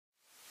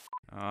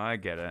Oh, I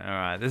get it. All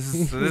right, this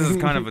is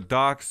kind of a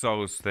Dark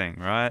Souls thing,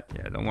 right?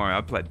 Yeah, don't worry.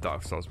 I played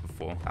Dark Souls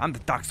before. I'm the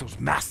Dark Souls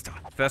master.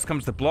 First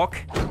comes the block.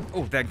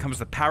 Oh, then comes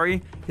the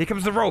parry. Here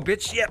comes the roll,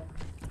 bitch. Yep.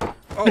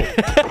 Oh,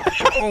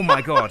 oh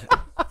my god.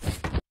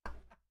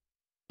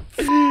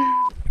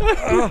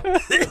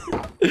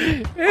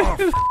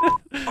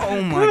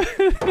 Oh my.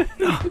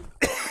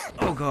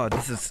 Oh god,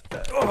 this is.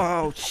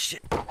 Oh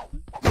shit.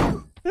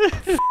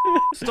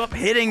 Stop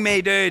hitting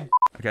me, dude.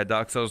 Okay,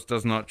 Dark Souls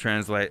does not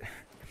translate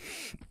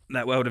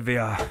that well to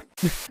VR.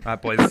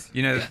 Alright, boys,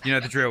 you know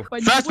the drill.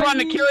 First one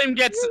to kill him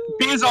gets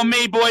beers on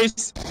me,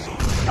 boys.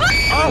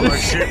 Oh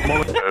shit!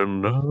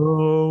 And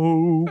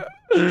now,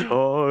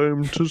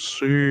 time to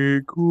say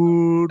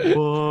goodbye.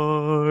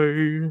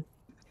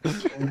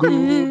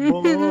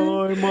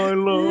 Goodbye, my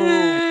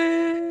love.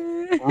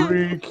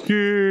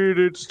 Kid,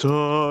 it's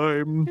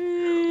time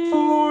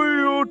for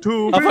you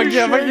to be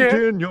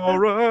shaking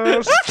your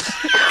ass.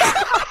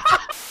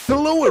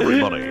 Hello,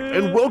 everybody,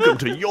 and welcome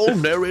to your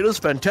narrator's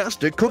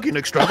fantastic cooking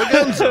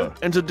extravaganza.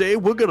 And today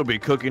we're gonna be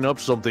cooking up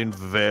something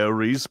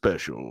very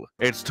special.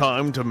 It's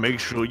time to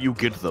make sure you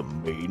get the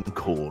main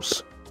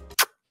course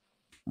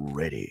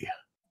ready.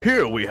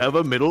 Here we have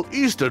a Middle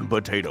Eastern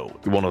potato.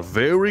 You want to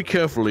very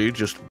carefully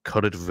just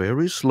cut it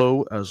very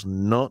slow as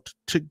not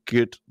to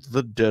get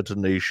the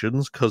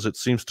detonations, because it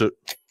seems to...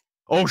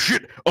 Oh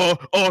shit!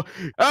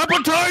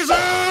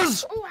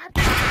 Appetizers!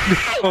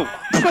 Oh.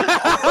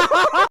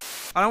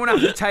 I don't want to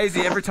have to tase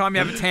you every time you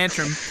have a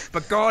tantrum,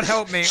 but God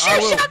help me, I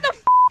will. Shut the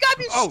f*** up,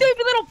 you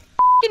stupid little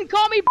f***ing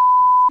commie.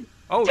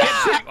 Oh,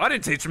 I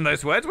didn't teach them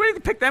those words. Where did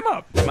you pick them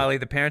up? Molly,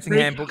 the parenting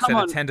handbook said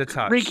a tender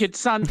touch. Rickard,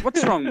 son,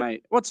 what's wrong,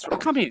 mate?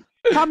 Come here.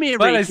 Come here,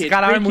 Mano, Rickard. esse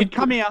canal é muito...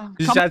 Come here.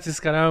 Chat,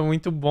 esse canal é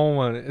muito bom,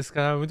 mano. Esse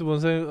canal é muito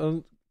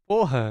bom.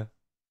 Porra.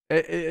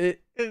 É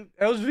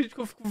os vídeos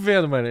que eu fico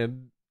vendo, mano.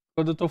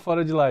 Quando eu tô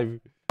fora de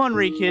live. Come on,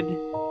 Rickard.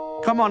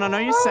 Come on, I know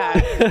you're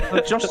sad.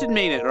 But Josh didn't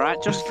mean it, right?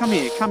 Just come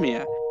here. Come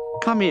here.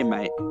 Come here,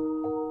 mate.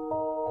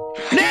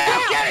 Now!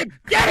 Get him!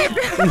 Get him!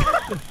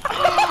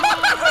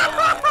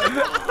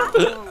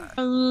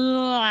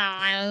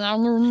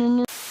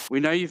 We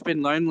know you've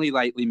been lonely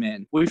lately,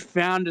 man. We've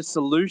found a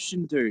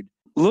solution, dude.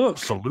 Look.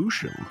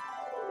 Solution?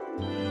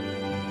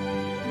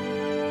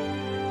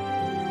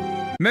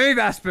 Move,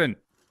 Aspen!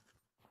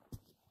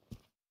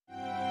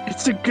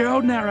 It's a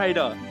girl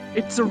narrator.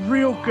 It's a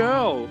real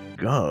girl.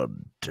 God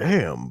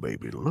damn,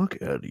 baby,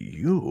 look at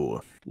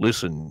you.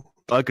 Listen,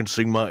 I can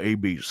sing my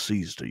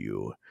ABCs to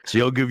you. See,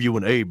 I'll give you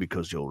an A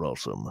because you're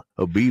awesome,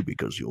 a B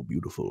because you're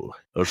beautiful,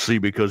 a C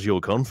because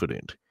you're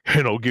confident,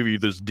 and I'll give you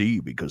this D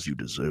because you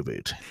deserve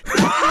it.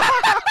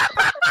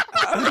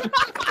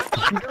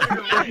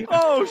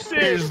 Oh,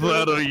 shit. Is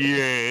that a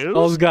yes?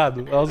 Olha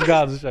os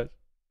gados, chat.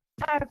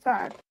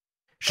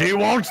 She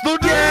wants the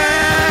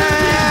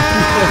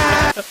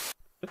dance!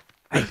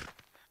 Hey,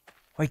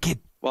 wait, kid.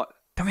 What?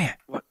 Come here.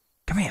 What?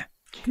 Come here.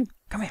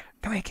 Come here,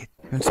 kid.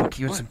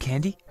 You want some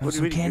candy? You want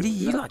some candy?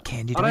 You like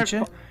candy, don't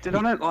you? I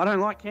don't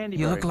like candy.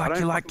 You look like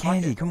you like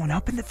candy. Come on,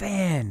 hop in the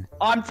van.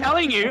 I'm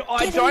telling you,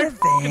 I Get don't in the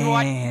van.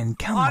 like.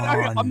 Come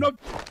on. I'm not.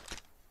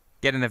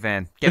 Get in the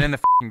van. Get in the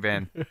f***ing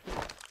van.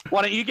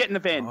 Why don't you get in the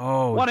van?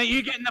 Oh. Why don't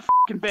you get in the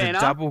f***ing van?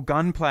 Double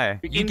gunplay.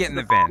 You get in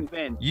the van.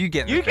 You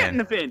get in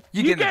the van.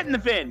 You get in the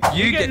van.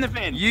 You get in the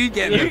van. You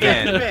get in the van. You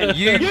get in the van.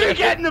 You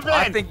get in the van.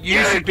 I think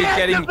you should be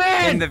getting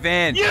in the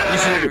van. You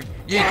should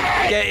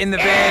get in the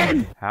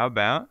van. How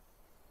about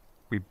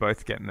we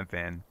both get in the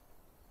van?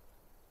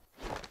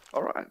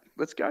 All right,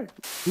 let's go.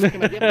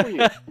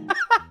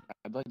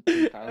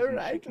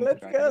 Alright, let's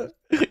go.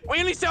 We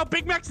only sell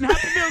Big Macs and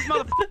Happy Meals,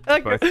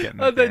 motherfucker. Both get in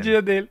the Olha o van.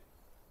 dedinho dele.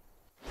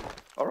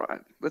 All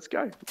right, let's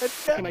go.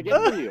 Can I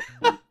get for you?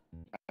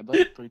 I'd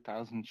like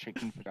 3,000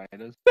 chicken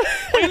fritters.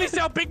 We only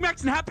sell Big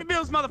Macs and Happy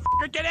Meals,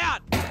 motherfucker. Get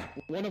out.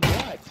 One of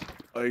what?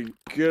 I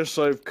guess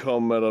I've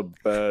come at a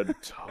bad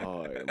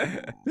time.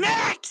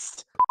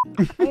 Next.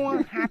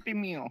 One Happy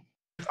Meal.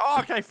 Oh,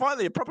 okay,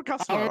 finally a proper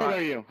customer. How old right?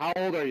 are you? How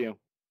old are you?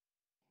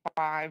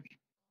 5.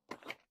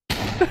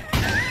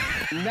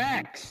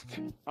 Next.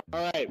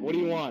 All right, what do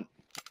you want?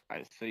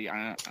 I see.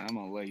 I'm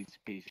a lazy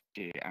piece of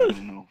shit. I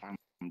don't know if I'm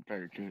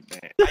very good at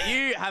that. Are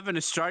you having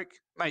a stroke,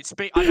 mate?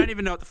 Speak. I don't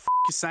even know what the f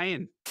you're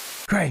saying.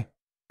 Gray.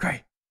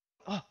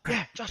 Oh,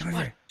 yeah, Josh, Come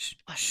what? here. Shh.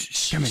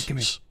 Come here.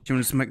 Do you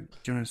want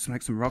to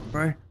smoke some rock,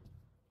 bro?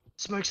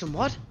 Smoke some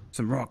what?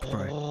 Some rock,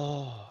 bro.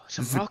 Oh,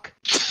 some rock?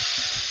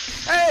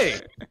 Hey!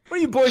 What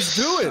are you boys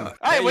doing?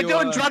 Hey, we're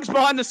doing drugs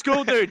behind the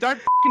school, dude. Don't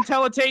f***ing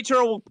tell a teacher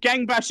or we'll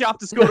gang bash you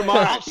after school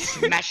tomorrow. I'll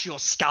smash your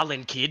skull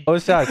in, kid. Ô,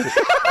 chat,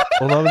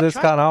 o nome desse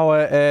canal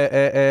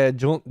é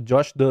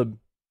Josh Dub.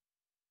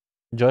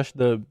 Josh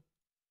Dub.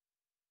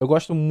 Eu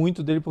gosto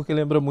muito dele porque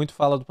lembra muito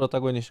Fala do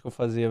Protagonista que eu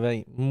fazia,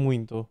 velho.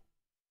 Muito.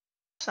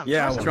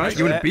 Yeah, well,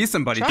 you want to be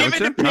somebody, don't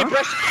you?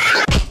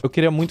 Huh? Eu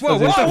queria muito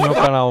fazer isso no meu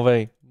canal,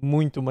 velho.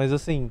 Muito, mas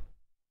assim,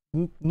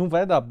 não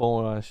vai dar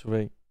bom, eu acho,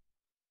 velho.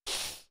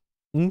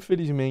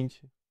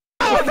 Infelizmente.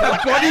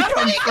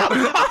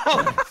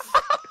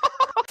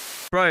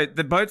 Bro,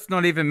 the boat's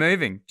not even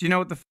moving. Do you know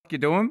what the f*** you're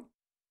doing?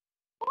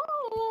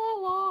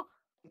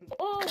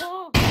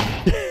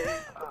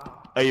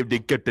 I am the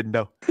captain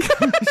now.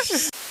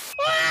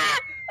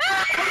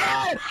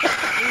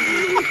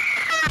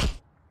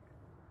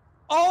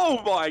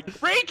 Oh my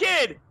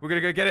freaking! We're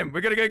gonna go get him. We're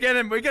gonna go get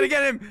him. We're gonna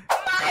get him.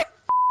 My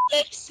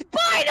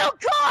spinal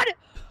cord!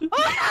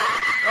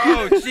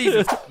 Oh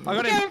Jesus! I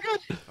got him.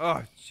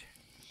 Oh.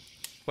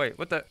 Wait,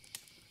 what the?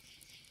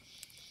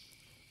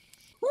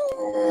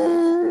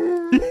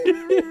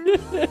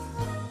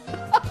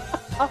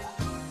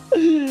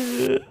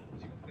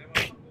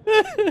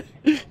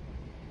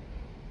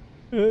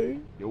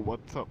 Yo,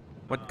 what's up?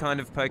 What kind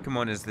of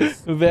Pokemon is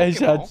this? Véi,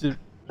 chat.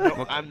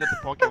 No, I'm not the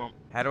Pokemon.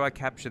 How do I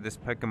capture this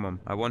Pokemon?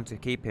 I want to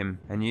keep him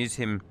and use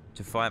him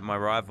to fight my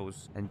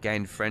rivals and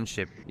gain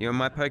friendship. You are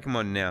my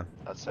Pokemon now.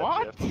 That's it, What?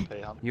 you have to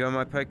pay him. You are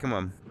my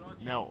Pokemon.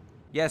 No.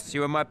 Yes,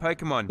 you are my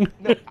Pokemon.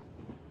 No,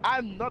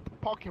 I'm not the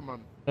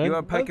Pokemon. You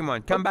are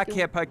Pokemon. Come back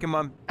here,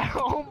 Pokemon.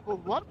 Oh,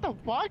 what the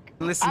fuck?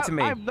 Listen to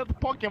me. I'm not the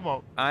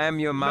Pokemon. I am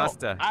your No,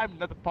 master. I'm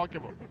not the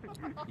Pokemon.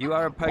 You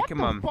are a What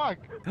Pokemon. the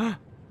fuck?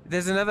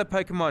 There's another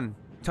Pokemon.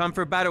 Time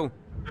for a battle.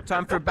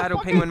 Time for a battle,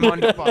 What the Penguin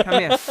Mon. fuck? Come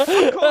here.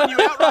 I'm calling you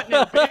out right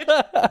now, bitch.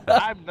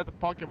 I'm not the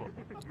Pokemon.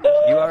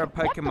 You are a What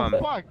the Pokemon.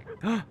 fuck?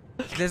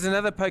 There's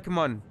another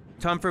Pokemon.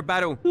 Time for a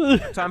battle.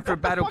 Time for a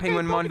battle, fuck are you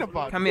Penguin Mon. talking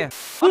about? Come here.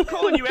 I'm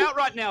calling you out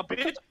right now,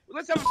 bitch.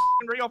 Let's have a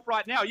re-off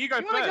right now. You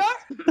go first.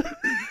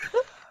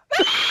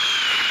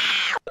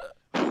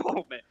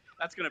 Oh man,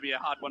 that's gonna be a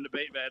hard one to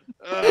beat, man.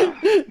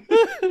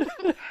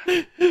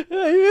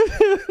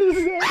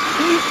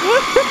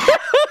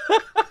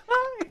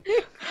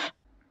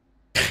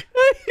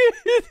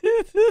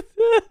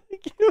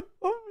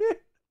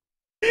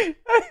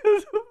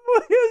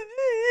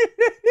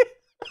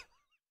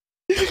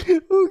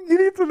 O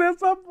grito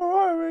dessa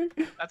porra, velho.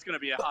 That's gonna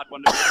be a hard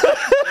one to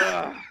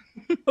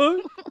beat.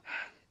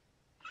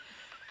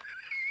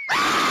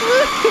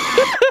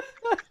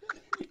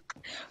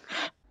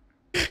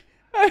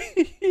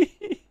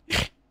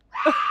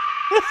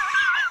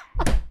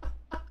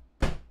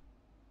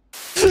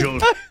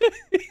 Josh.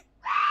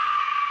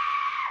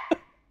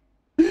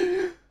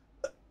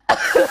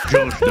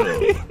 Josh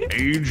Dove.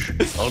 Age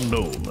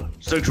unknown.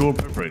 Sexual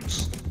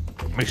preference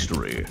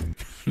mystery.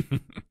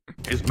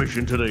 His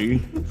mission today: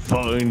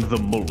 find the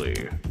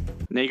Mully.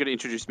 Now you gotta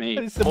introduce me.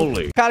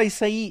 Mully. Cara,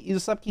 isso aí,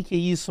 sabe o que é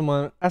isso,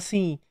 mano?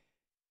 Assim,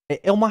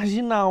 é o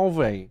marginal,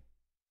 velho.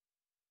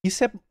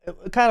 Isso é.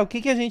 Cara, o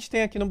que a gente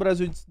tem aqui no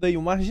Brasil disso daí?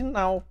 O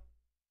marginal.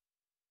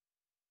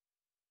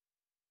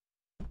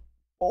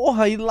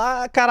 Porra, e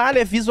lá, caralho,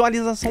 é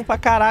visualização pra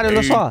caralho.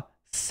 Olha só.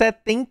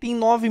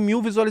 79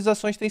 mil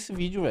visualizações tem esse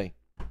vídeo, velho.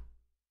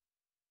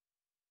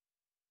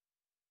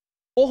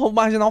 Porra, o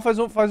marginal faz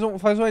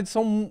uma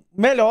edição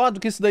melhor do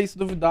que isso daí, se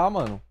duvidar,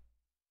 mano.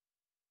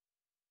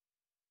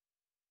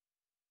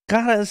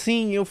 Cara,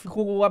 assim, eu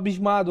fico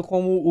abismado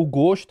como o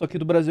gosto aqui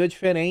do Brasil é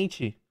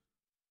diferente.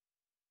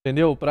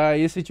 Entendeu? Pra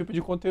esse tipo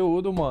de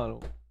conteúdo, mano.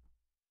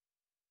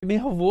 Que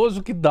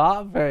nervoso que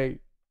dá, velho.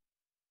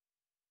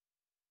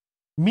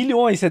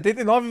 Milhões,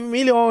 79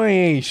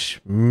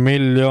 milhões.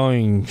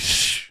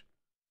 Milhões.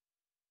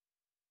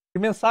 Que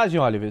mensagem,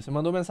 Oliver? Você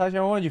mandou mensagem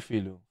aonde,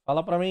 filho?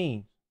 Fala pra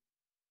mim.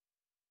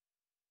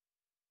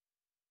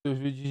 Os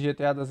vídeos de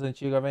GTA das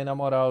antigas, velho, na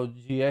moral.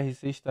 De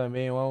R6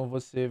 também, eu amo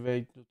você,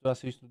 velho. Tu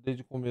assisto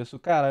desde o começo.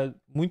 Cara,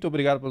 muito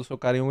obrigado pelo seu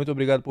carinho. Muito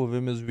obrigado por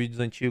ver meus vídeos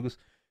antigos.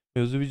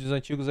 Meus vídeos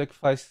antigos é que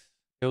faz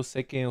eu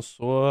ser quem eu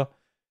sou.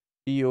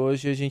 E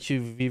hoje a gente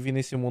vive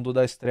nesse mundo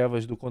das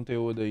trevas do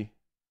conteúdo aí.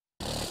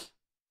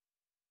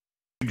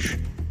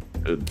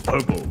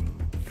 Purple.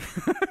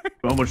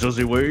 How much does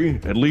he weigh?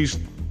 At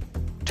least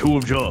 2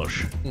 of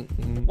Josh.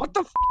 What the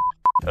f?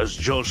 As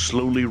Josh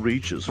slowly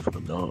reaches for the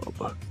knob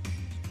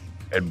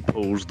and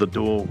pulls the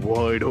door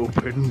wide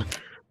open.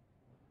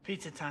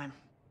 Pizza time.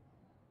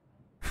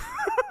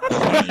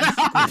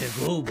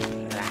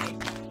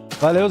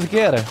 Valeu,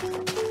 Ziqueira.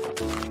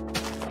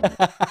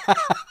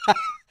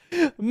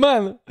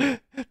 Mano,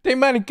 tem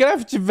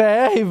Minecraft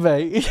VR,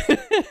 velho.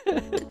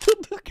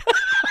 Tudo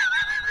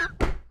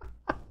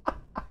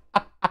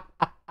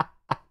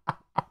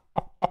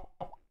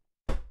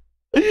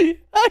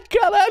Ai,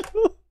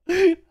 caralho.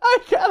 Ai,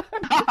 caralho.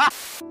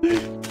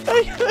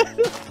 Ai,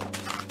 caralho.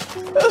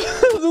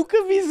 Eu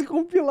nunca vi isso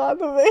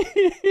compilado,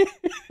 velho.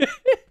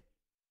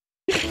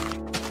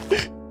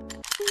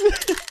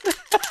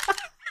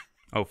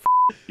 Oh,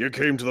 You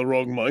came to the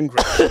wrong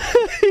Minecraft,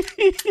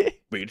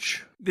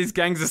 bitch. these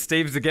gangs of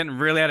Steves are getting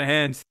really out of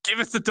hand. Give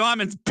us the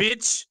diamonds,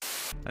 bitch.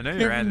 I know you're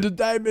Give around the it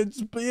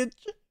diamonds, bitch.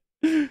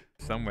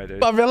 somewhere, dude.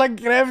 Favela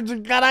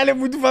Craft, caralho, é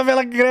muito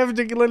Favela Craft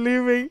aquilo ali,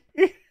 velho.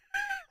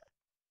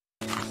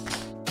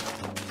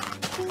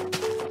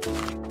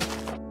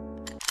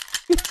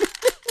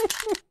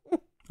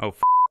 Oh,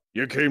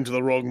 You came to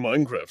the wrong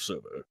Minecraft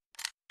server,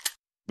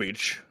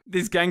 bitch.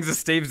 these gangs of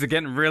Steves are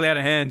getting really out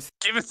of hand.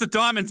 Give us the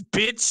diamonds,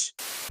 bitch.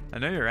 I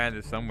know you're around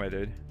it somewhere,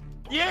 dude.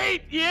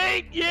 Yeet,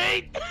 yeet,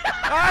 yeet.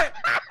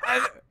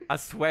 I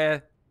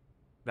swear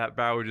that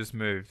barrel just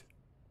moved.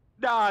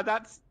 Nah,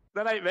 that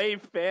ain't me,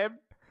 fam.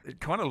 It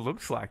kind of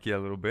looks like you a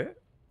little bit.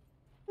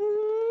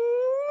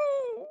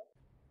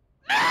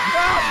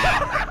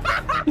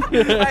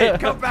 Hey,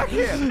 come back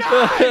here.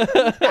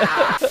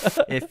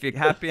 If you're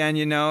happy and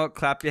you know it,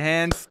 clap your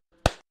hands.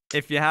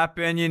 If you're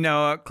happy and you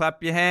know it,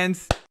 clap your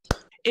hands.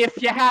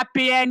 If you're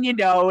happy and you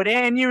know it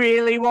and you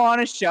really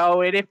want to show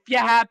it. If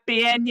you're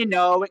happy and you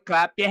know it,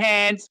 clap your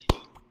hands.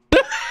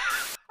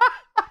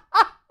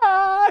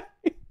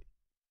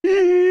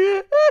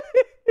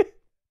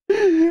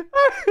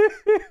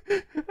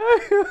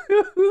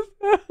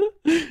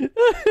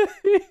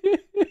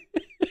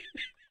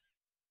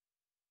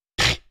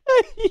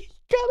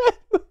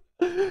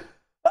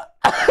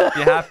 If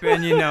you're happy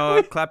and you know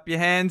it, clap your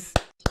hands.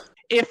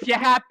 If you're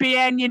happy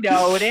and you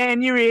know it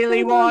and you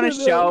really want to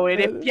show it.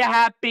 If you're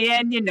happy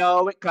and you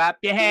know it, clap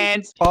your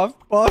hands. Puff.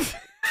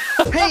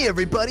 Hey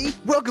everybody,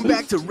 welcome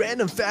back to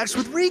Random Facts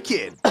with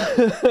Rikin.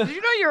 Did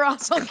you know your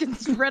asshole can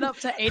spread up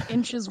to 8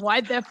 inches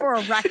wide, therefore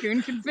a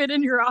raccoon can fit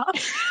in your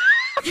ass?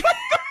 Fit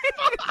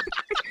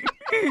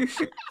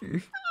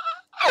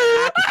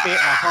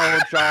a whole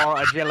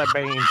jar of jelly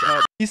beans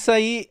up. Isso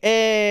aí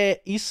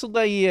é... Isso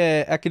daí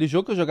é aquele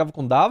jogo que eu jogava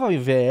com Dava em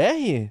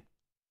VR?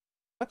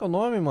 Qual é que é o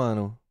nome,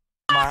 mano?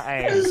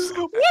 My ass.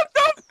 What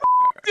the f,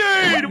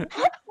 dude?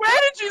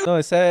 Where did you... Não,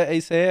 isso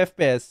aí é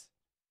FPS.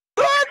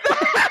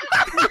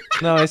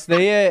 Não, esse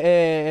daí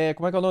é...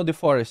 Como é que é o nome? The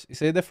Forest.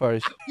 Isso aí é The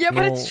Forest. Yeah,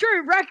 but Não- it's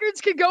true. Raccoons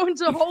can go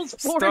into holes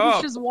 4 Stop.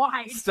 inches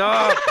wide.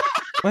 Stop.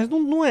 Mas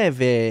não é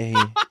VR.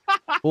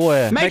 Ou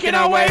é? Making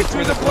our way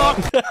through the block.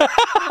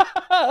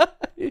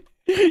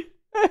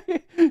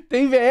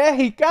 Tem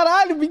VR?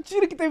 Caralho,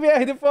 mentira que tem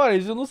VR The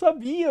Forest. Eu não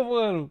sabia,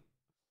 mano.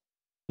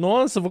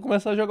 Nossa, eu vou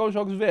começar a jogar os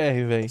jogos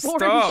VR, velho. 4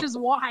 Stop. inches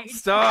wide.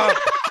 Stop.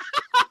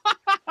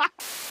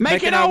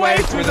 Making our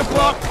way through the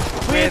block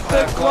with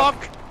the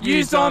clock.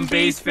 You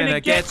zombies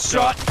finna get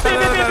shot.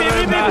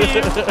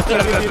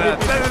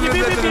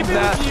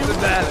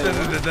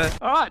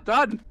 Alright,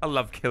 done. I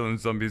love killing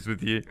zombies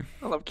with you.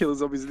 I love killing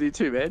zombies with you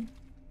too, man.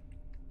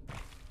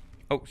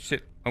 Oh,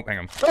 shit. Oh, hang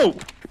on. Oh!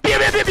 Pew,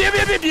 pew, pew, pew,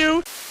 pew, pew,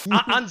 pew.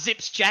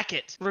 Unzips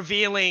jacket,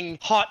 revealing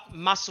hot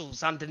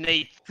muscles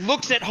underneath.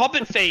 Looks at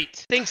hobbit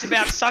feet, thinks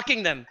about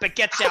sucking them, but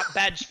gets out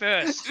badge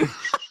first.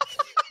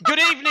 Good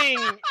evening.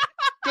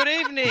 Good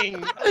evening.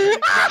 I'm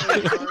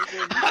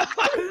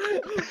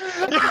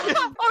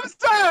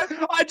sorry.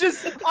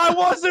 I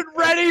wasn't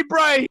ready,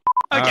 Bray.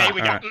 Okay, Alright,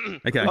 we go.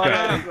 alright. Okay,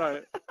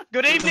 Right.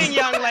 Good evening,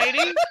 young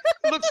lady.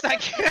 Looks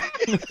like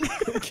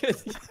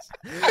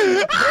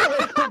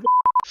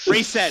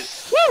Reset.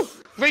 Woo!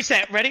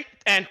 Reset. Ready?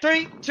 And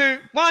 3, 2,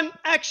 1.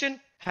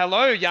 Action.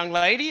 Hello, young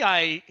lady.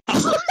 I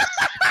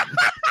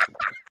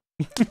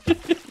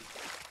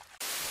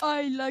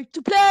like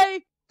to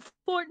play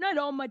Fortnite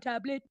on my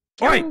tablet.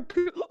 Oi!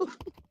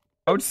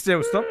 Hold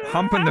still. Stop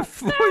humping the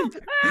floor.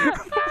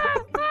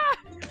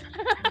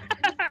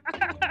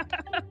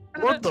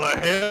 What the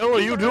hell are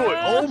you doing?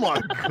 Oh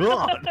my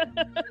god!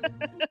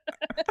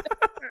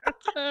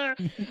 No,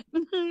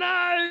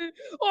 I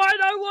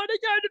don't want to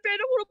go to bed.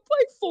 I want to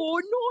play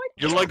Fortnite.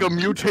 You're like a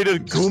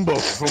mutated Goomba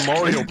from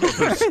Mario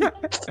Brothers.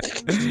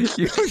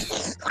 You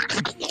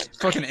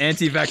fucking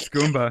anti-vax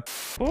Goomba.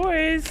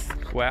 Boys,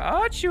 where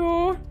are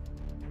you?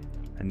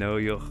 I know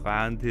you're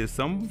around here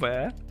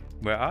somewhere.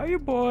 Where are you,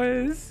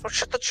 boys? Oh,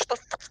 shut the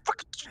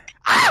fuck.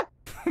 Ah!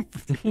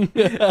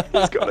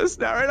 He's got us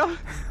narrator.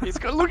 He's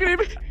got look at him.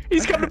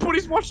 He's coming to put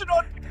his washing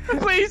on.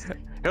 Please.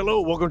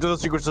 Hello, welcome to the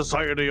secret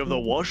society of the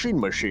washing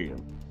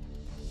machine.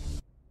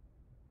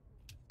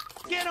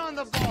 get on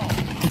the ball.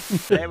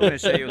 Today we're going to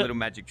show you a little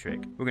magic trick.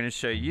 We're going to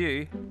show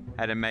you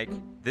how to make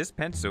this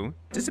pencil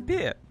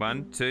disappear.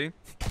 1, 2.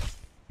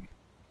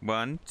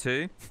 1,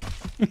 2.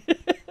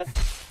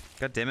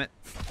 God damn it.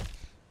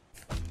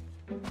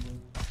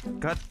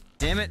 God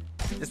damn it.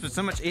 This was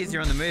so much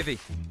easier on the movie.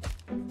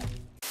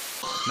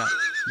 No,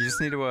 you just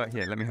need to,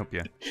 here, let me help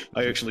you.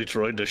 I actually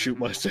tried to shoot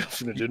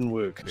myself and it didn't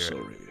work. Yeah.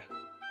 Sorry.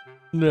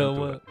 Não,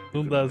 mano,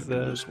 não dá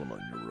certo. This one on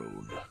your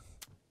own.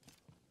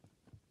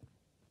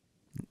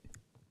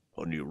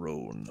 On your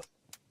own.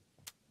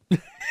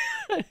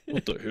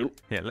 What the hell?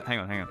 Here, hang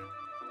on.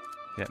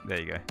 Yeah,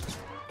 there you go.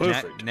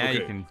 Perfect. Now you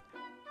okay. can...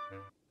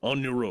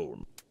 On your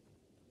own.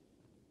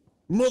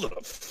 Mother.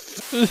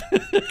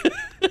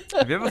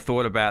 Have you ever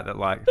thought about that,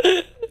 like,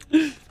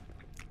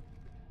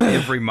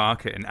 every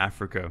market in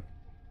Africa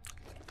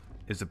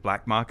is a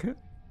black market?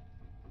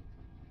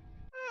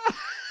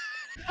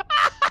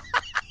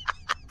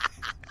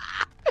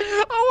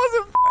 I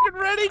wasn't fucking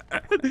ready.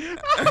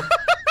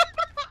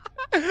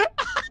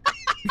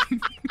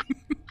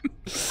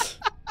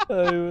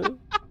 Ai, mano.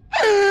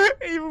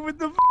 Even with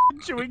the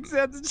fucking chewing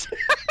sounds and shit.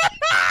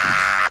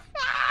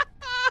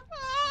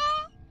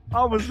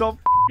 I was not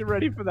fucking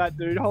ready for that,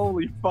 dude.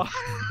 Holy fuck.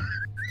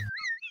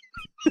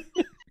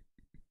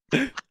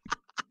 Shut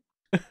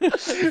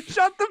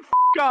the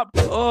fuck up.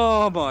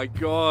 Oh my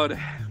god.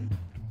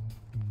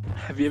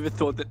 Have you ever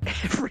thought that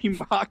every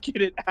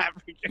market in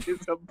Africa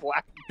is a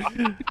black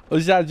market? Ô,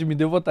 Jade, me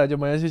deu vontade.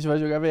 Amanhã a gente vai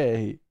jogar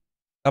VR.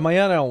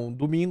 Amanhã não,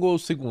 domingo ou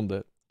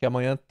segunda. Que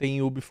amanhã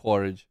tem Ubi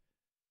Forward.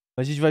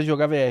 A gente vai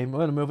jogar VR.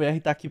 Mano, meu VR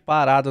tá aqui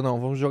parado,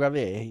 não. Vamos jogar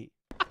VR.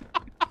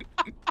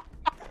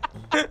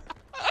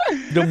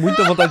 Deu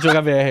muita vontade de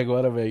jogar VR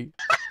agora, velho.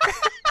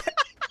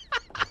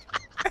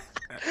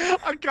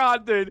 I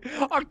can't, dude.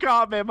 I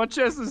can't, man. My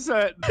chest is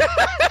hurting.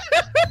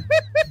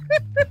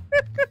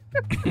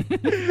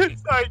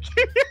 Sorry.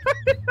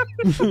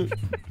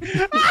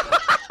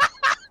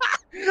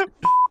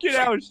 Get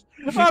out.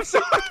 I'm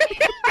sorry.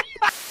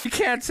 You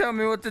can't tell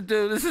me what to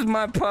do. This is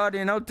my party,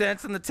 and I'll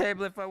dance on the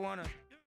table if I wanna.